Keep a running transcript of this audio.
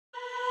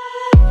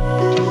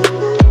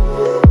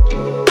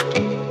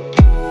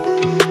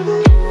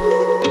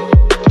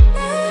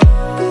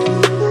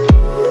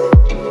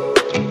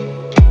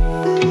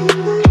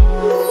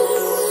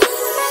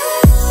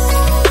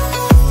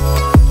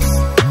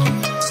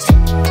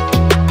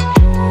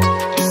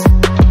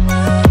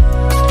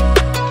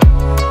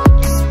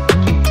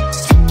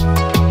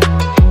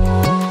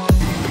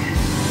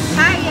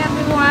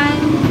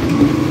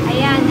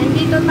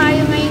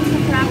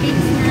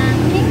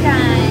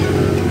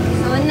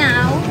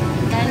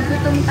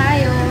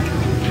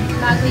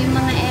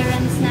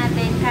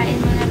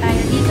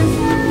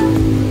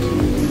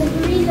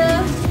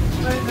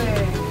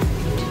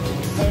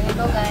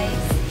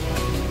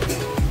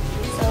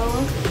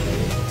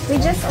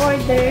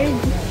ordered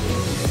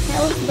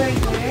Hell's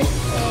Burger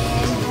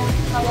and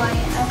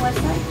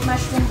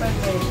mushroom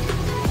burger.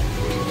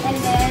 And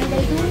then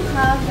they do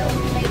have the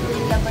ultimate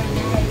gorilla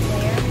burger right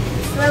there.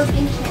 12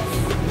 inches.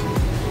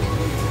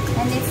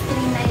 And it's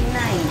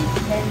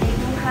 $3.99. Then they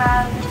do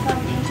have the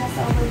 12 inches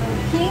overload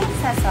King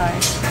Caesar.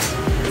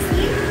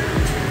 See?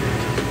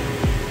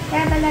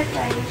 Kaya pala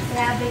guys,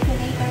 grabe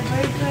Baconator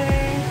Burger,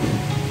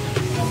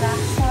 the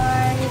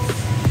Blackstars,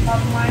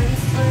 Bob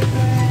Marley's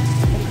Burger,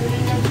 the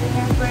Gorilla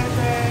Dinner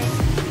Burger,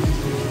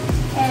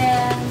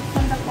 and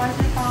from the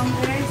Quarter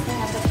Pounders, they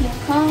have the King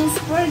Kong's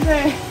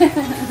Burger,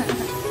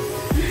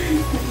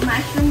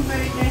 Mushroom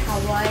Burger,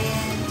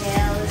 Hawaiian,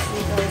 Hell's,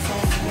 Little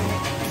Caesar.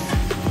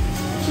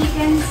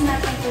 Chicken's not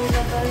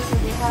available, so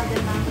they have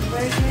the Mango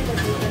Burger, the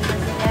Bacon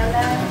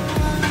Mozzarella,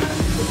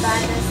 the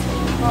Bana's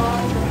King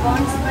Kong, the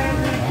Bones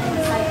Burger, and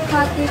the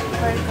Psychotic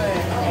Burger.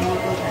 There you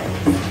go guys.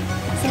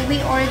 So we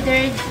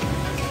ordered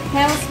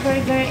Hell's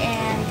Burger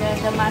and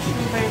the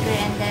Mushroom Burger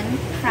and then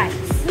fries.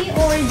 We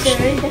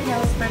ordered the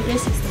Hell's Burger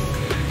system.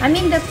 I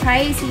mean the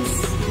price is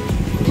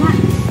not,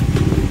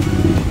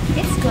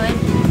 it's good.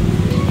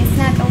 It's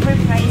not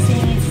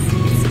overpricing, it's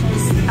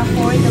just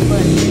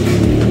affordable.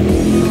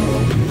 So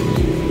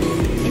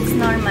it's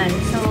normal.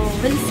 So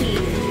we'll see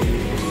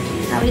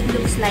how it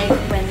looks like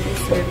when we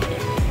serve it.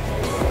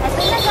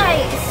 Ito na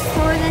guys.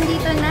 So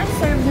nandito na,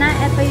 serve na.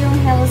 Ito yung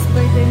Hell's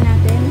Burger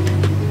natin.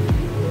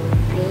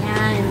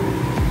 Ayan.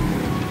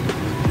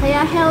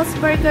 Kaya Hell's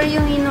Burger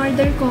yung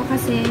in-order ko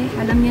kasi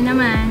alam nyo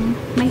naman,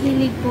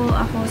 mahilig po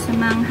ako sa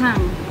manghang.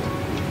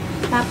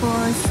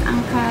 Tapos, ang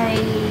kay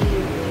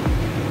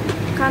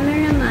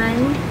cameraman,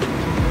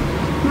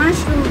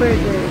 Mushroom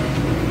Burger.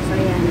 So,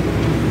 ayan.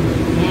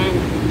 Ayan.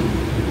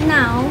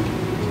 Now,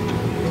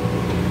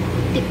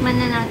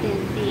 tikman na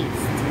natin.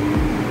 Taste.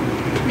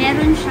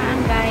 Meron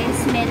siyang, guys,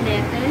 may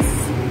lettuce.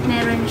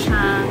 Meron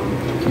siyang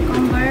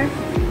cucumber.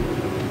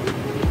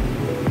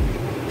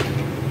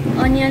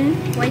 Onion,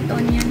 white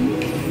onion,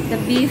 the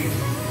beef,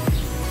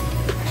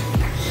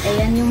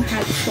 ayan yung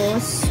hot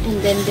sauce,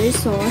 and then their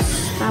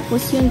sauce,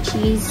 tapos yung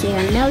cheese,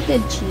 ayan,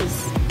 melted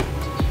cheese.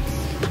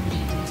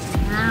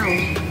 Wow!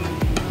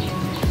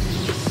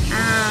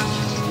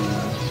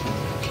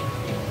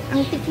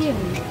 Ang tikim.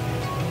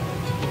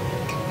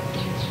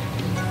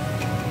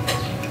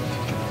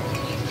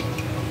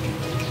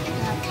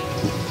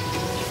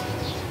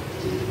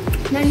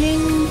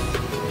 Naling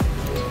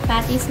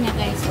patties niya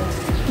guys, so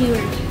pure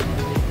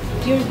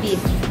beef.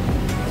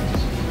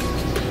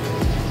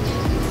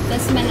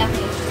 Tapos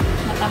malaki,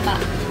 mataba.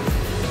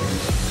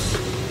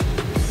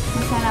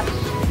 Masarap.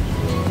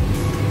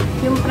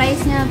 Yung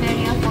price niya,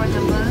 very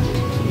affordable.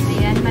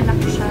 Ayan,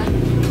 malaki siya.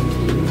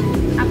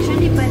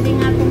 Actually, pwede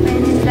nga itong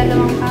kainin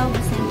dalawang tao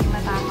basta hindi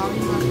matakaw.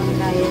 Yung mga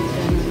pang-diet.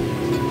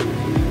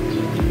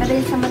 Pero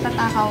sa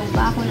matatakaw,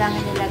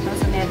 baakulangan nila ito.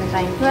 So, meron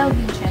tayong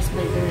 12 inches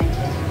burger right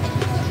there.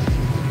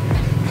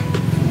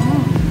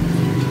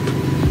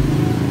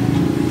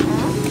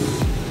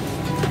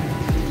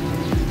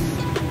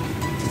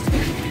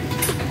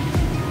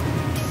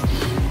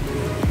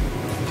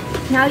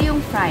 Now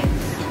yung fries.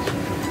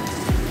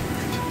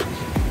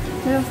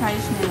 Ito yung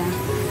fries nila.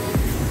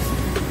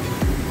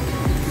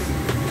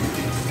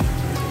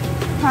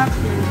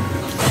 Popcorn.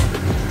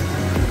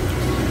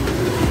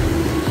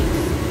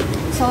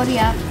 Sorry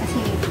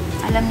kasi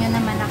alam nyo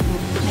naman ako,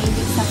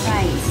 mahilig sa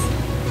fries.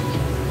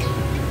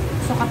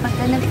 So kapag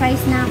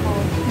nag-fries na ako,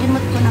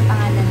 limot ko na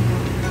pangalan ko.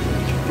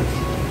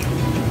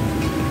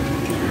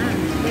 Yan.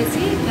 That's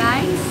it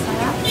guys.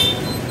 Sarap.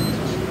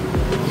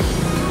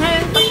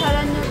 Ngayon,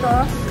 pasyalan nyo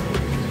to.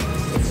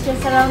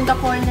 Just around the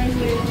corner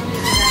here in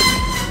Umingan.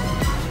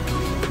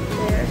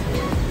 There.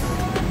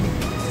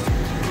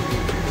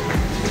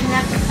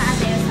 Hinapit sa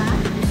Adesa.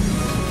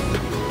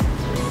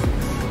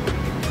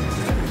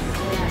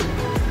 Ayan.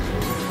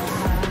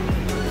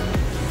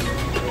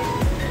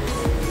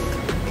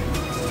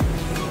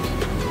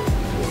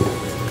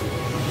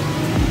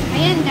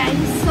 Ayan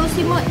guys. So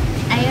simot.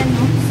 Ayan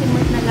no.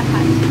 Simot na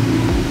lahat.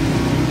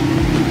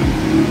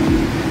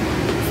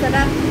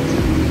 Sarap.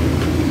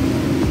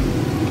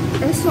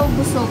 So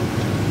busog.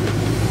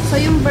 So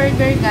yung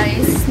burger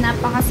guys,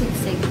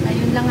 napakasiksik.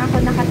 Ayun lang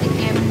ako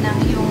nakatikim ng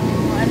yung,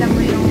 alam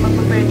mo yung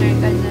mag-burger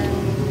ka dun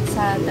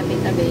sa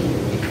tabi-tabi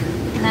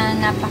na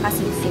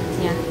napakasiksik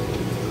niya.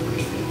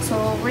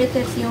 So worth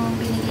it yung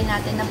binili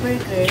natin na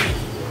burger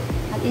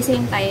at the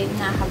same time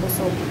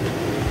nakakabusog.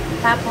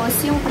 Tapos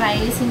yung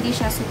price, hindi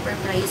siya super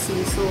pricey.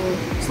 So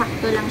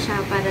sakto lang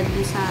siya para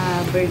dun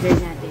sa burger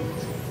natin.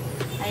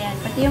 Ayan,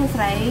 pati yung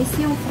fries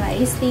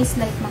tastes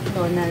like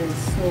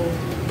McDonald's. So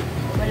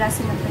wala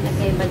silang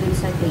pinagkaiba dun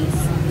sa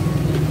taste.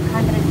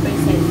 100%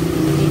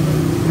 favorite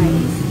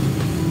fries.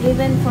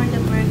 Even for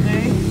the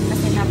burger,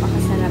 kasi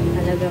napakasarap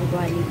talagang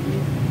quality.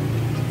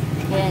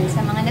 Ayan,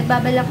 sa mga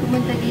nagbabalak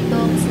pumunta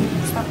dito,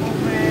 stop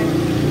over,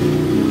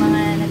 yung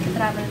mga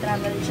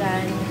nag-travel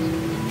dyan,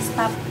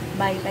 stop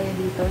by kayo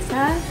dito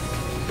sa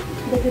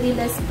The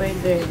Gorilla's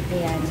Burger.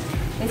 Ayan.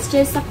 It's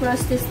just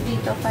across the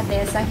street of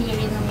Adesa here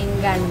in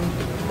Umingan,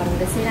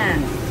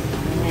 Pangasinan.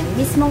 Yan,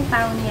 mismong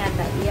town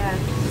yata. Yeah,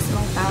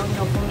 mismong town,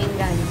 no,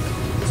 Umingan.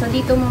 So,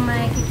 dito mo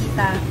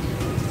makikita,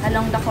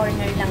 along the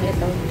corner lang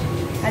ito.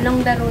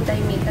 Along the road,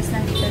 I mean, tas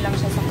nandito lang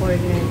siya sa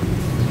corner.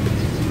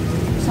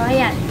 So,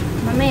 ayan.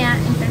 Mamaya,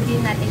 interview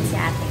natin si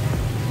ate.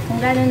 Kung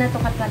gano'n na ito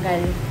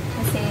katagal.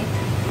 Kasi,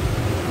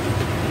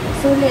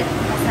 sulit,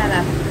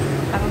 masarap.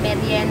 Pang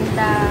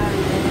merienda,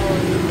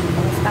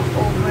 pang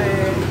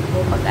stopover,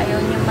 o pag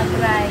ayaw nyo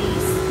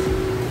mag-rice.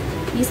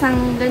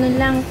 Isang ganun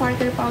lang,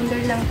 quarter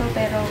pounder lang to,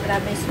 pero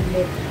grabe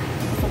sulit.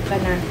 Busog ka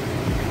na.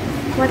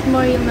 What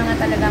more yung mga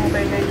talagang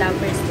burger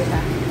lovers,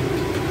 diba?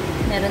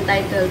 Meron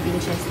tayo 12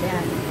 inches,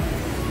 yan.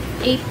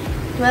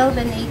 12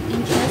 and 8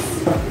 inches.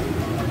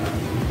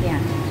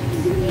 Yan.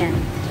 Yan.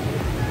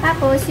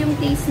 Tapos, yung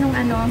taste nung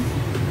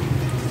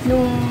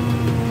nung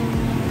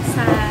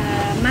sa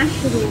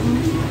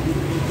mushroom,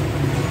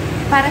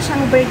 para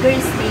siyang burger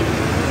steak.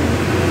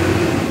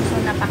 So,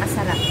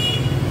 napakasarap.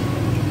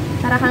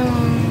 Para kang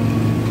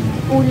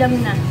ulam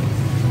na.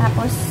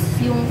 Tapos,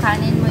 yung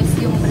kanin mo is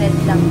yung bread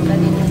lang.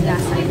 Ganun yung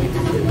lasa niya.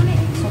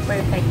 So,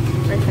 perfect.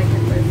 Perfect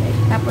na perfect.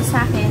 Tapos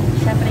sa akin,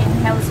 syempre yung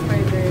Hell's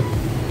Burger.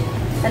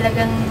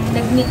 Talagang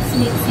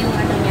nag-mix-mix yung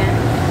niya.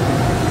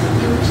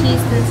 Yung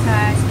cheese dun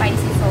sa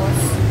spicy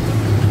sauce.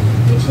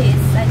 Which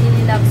is, I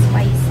really love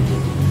spicy.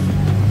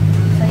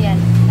 So, yan.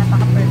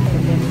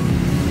 Napaka-perfect din.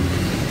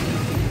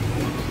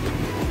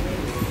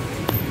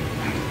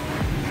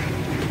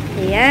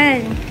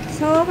 Ayan.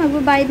 So,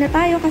 magbabayad na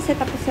tayo kasi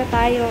tapos na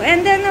tayo.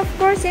 And then, of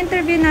course,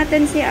 interview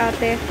natin si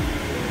ate.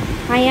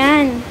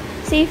 Ayan.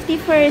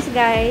 Safety first,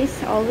 guys.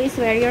 Always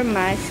wear your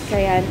mask.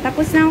 Ayan.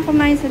 Tapos na akong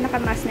kumain, so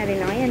nakamask na rin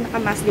lang. Ayan,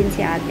 nakamask din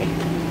si ate.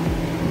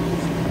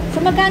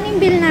 So, magkano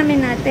yung bill namin,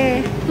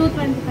 ate?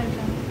 225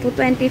 lang.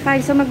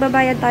 225. So,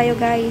 magbabayad tayo,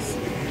 guys.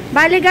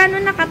 Bale,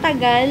 gano'n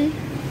nakatagal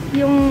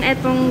yung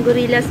etong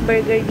Gorillas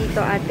Burger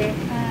dito, ate?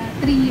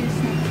 3 years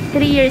na.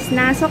 3 years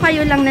na. So,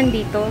 kayo lang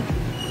nandito?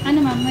 Ano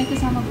ma'am, may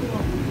kasama po ako.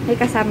 May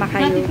kasama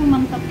kayo? Dati po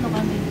ma'am, 3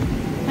 kami.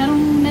 Pero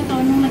neto,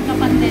 nung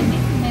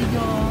nagka-pandemic,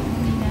 medyo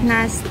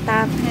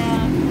na-stop. Kaya,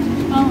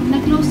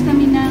 nag-close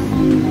kami na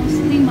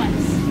almost 3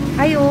 months.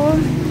 Ay, oh.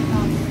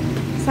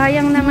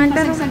 Sayang naman.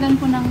 Pero kasagsagan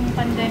po ng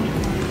pandemic.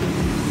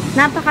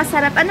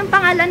 Napakasarap. Anong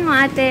pangalan mo,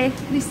 ate?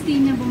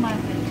 Christina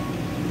Bumatay.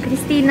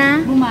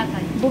 Christina?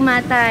 Bumatay.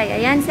 Bumatay.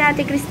 Ayan si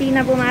ate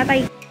Christina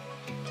Bumatay.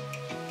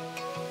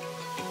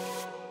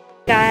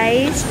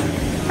 Guys,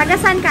 taga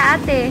saan ka,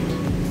 ate?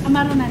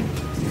 Amaronan.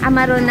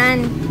 Amaronan.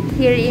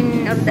 Here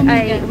in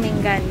Umingan.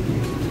 Umingan.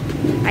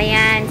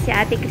 Ayan, si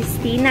ate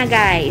Christina,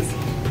 guys.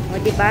 O,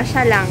 diba?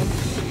 Siya lang.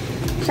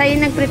 Siya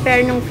yung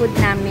nag-prepare ng food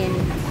namin.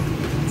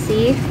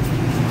 See?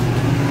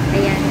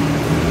 Ayan.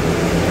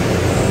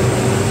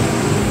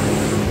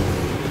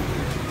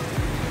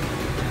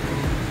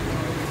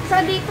 So,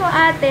 dito,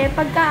 ate,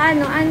 pagka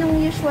anong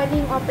usually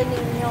yung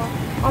opening nyo?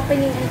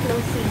 Opening and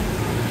closing?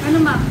 Ano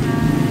ma'am?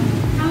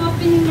 Ang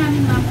opening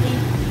namin ma'am,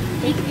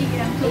 8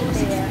 a.m. to 6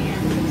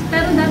 p.m.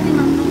 Pero dati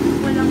ma'am,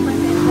 walang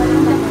pandemic.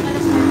 Walang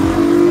alas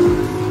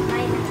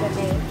 9 ng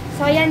gabi.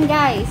 So, ayan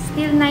guys.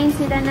 Till 9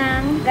 sila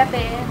ng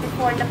gabi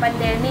before the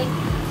pandemic.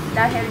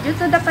 Dahil due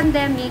to the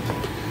pandemic,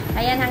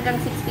 ayan hanggang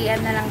 6 p.m.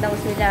 na lang daw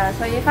sila.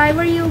 So, if I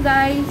were you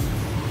guys,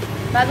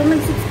 bago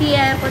mag 6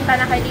 p.m., punta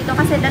na kayo dito.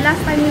 Kasi the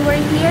last time we were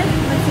here,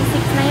 mag 6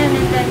 na yun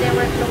and then they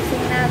were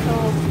closing na.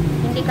 So,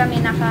 hindi kami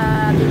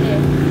nakabili.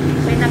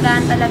 So,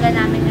 inagaan talaga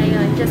namin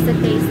ngayon just to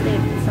taste it.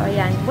 So,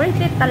 ayan. Worth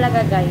it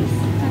talaga, guys.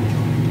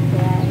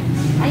 Ayan.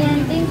 Ayan.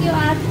 Thank you,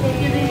 ate.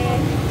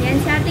 Ayan,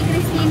 si ate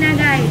Christina,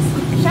 guys.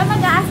 Siya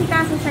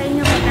mag-aasikaso sa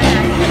inyo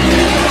pagkanan.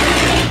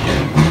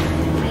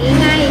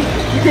 Maingay.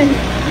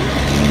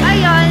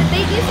 Ayun.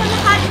 Thank you sa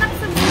lahat ng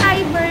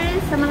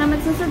subscribers. Sa mga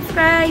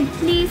magsusubscribe,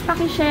 please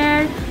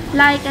paki-share,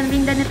 like, and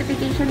ring the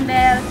notification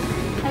bell.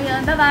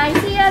 Ayun, bye-bye.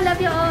 See ya.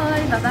 Love you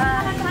all.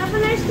 Bye-bye.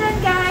 Travelers dyan,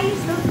 guys.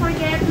 Don't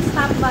forget to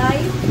stop by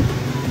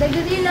the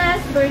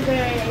Gorillas Burger.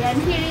 Ayan,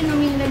 here in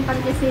Umingan,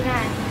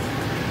 Pangasinan.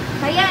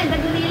 Ayan, the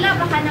Gorilla,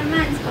 baka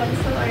naman,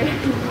 sponsor.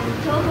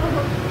 So,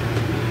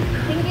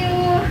 thank you.